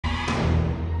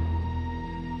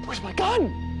Where's my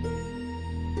gun?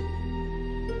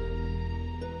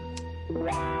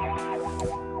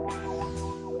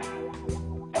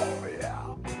 Oh,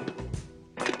 yeah.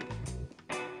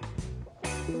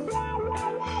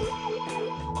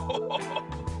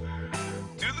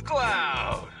 To the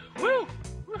cloud. Woo!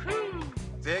 Woohoo!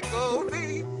 Tickle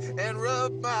me and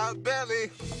rub my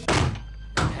belly.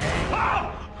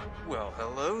 Oh! Well,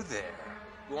 hello there.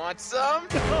 Want some?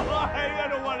 I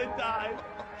don't want to die.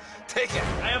 Take it.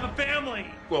 I have a family.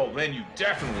 Well, then you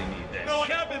definitely need this. No,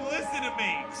 Kevin, listen to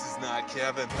me. This is not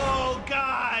Kevin. Oh,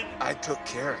 God. I took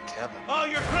care of Kevin. Oh,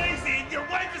 you're crazy. Your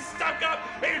wife is stuck up,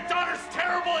 and your daughter's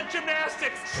terrible at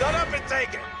gymnastics. Shut up and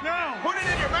take it. No. Put it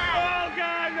in your mouth. Oh,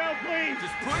 God, no, please.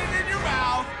 Just put it in your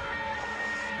mouth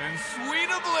and sweet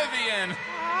oblivion.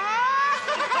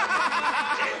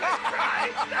 Jesus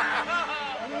Christ.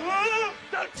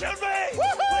 Don't shoot me.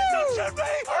 Please don't shoot me.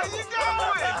 Where are you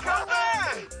going? Come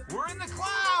back. We're in the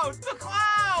cloud. The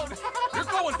cloud. You're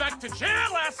going back to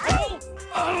jail, asshole.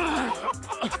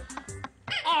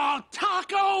 Oh,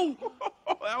 Taco.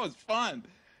 That was fun.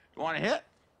 You want a hit?